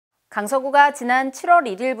강서구가 지난 7월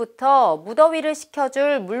 1일부터 무더위를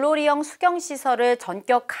식혀줄 물놀이형 수경시설을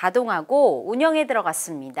전격 가동하고 운영에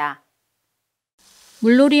들어갔습니다.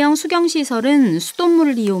 물놀이형 수경시설은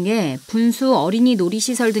수돗물을 이용해 분수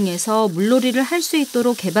어린이놀이시설 등에서 물놀이를 할 수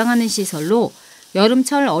있도록 개방하는 시설로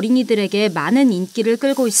여름철 어린이들에게 많은 인기를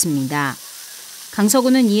끌고 있습니다.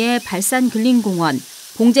 강서구는 이에 발산근린공원,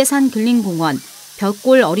 봉제산근린공원,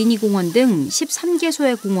 볏골어린이공원 등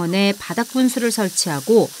 13개소의 공원에 바닥분수를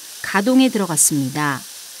설치하고 가동에 들어갔습니다.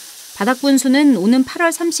 바닥분수는 오는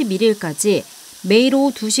 8월 31일까지 매일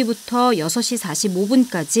오후 2시부터 6시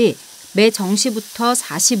 45분까지 매 정시부터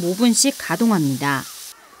 45분씩 가동합니다.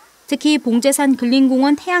 특히 봉제산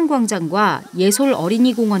근린공원 태양광장과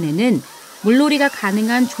예솔어린이공원에는 물놀이가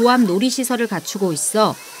가능한 조합놀이시설을 갖추고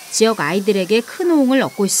있어 지역 아이들에게 큰 호응을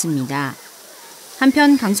얻고 있습니다.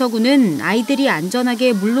 한편 강서구는 아이들이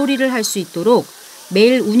안전하게 물놀이를 할 수 있도록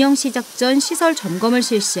매일 운영 시작 전 시설 점검을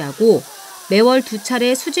실시하고 매월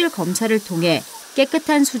 2차례 수질 검사를 통해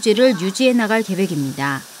깨끗한 수질을 유지해 나갈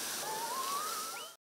계획입니다.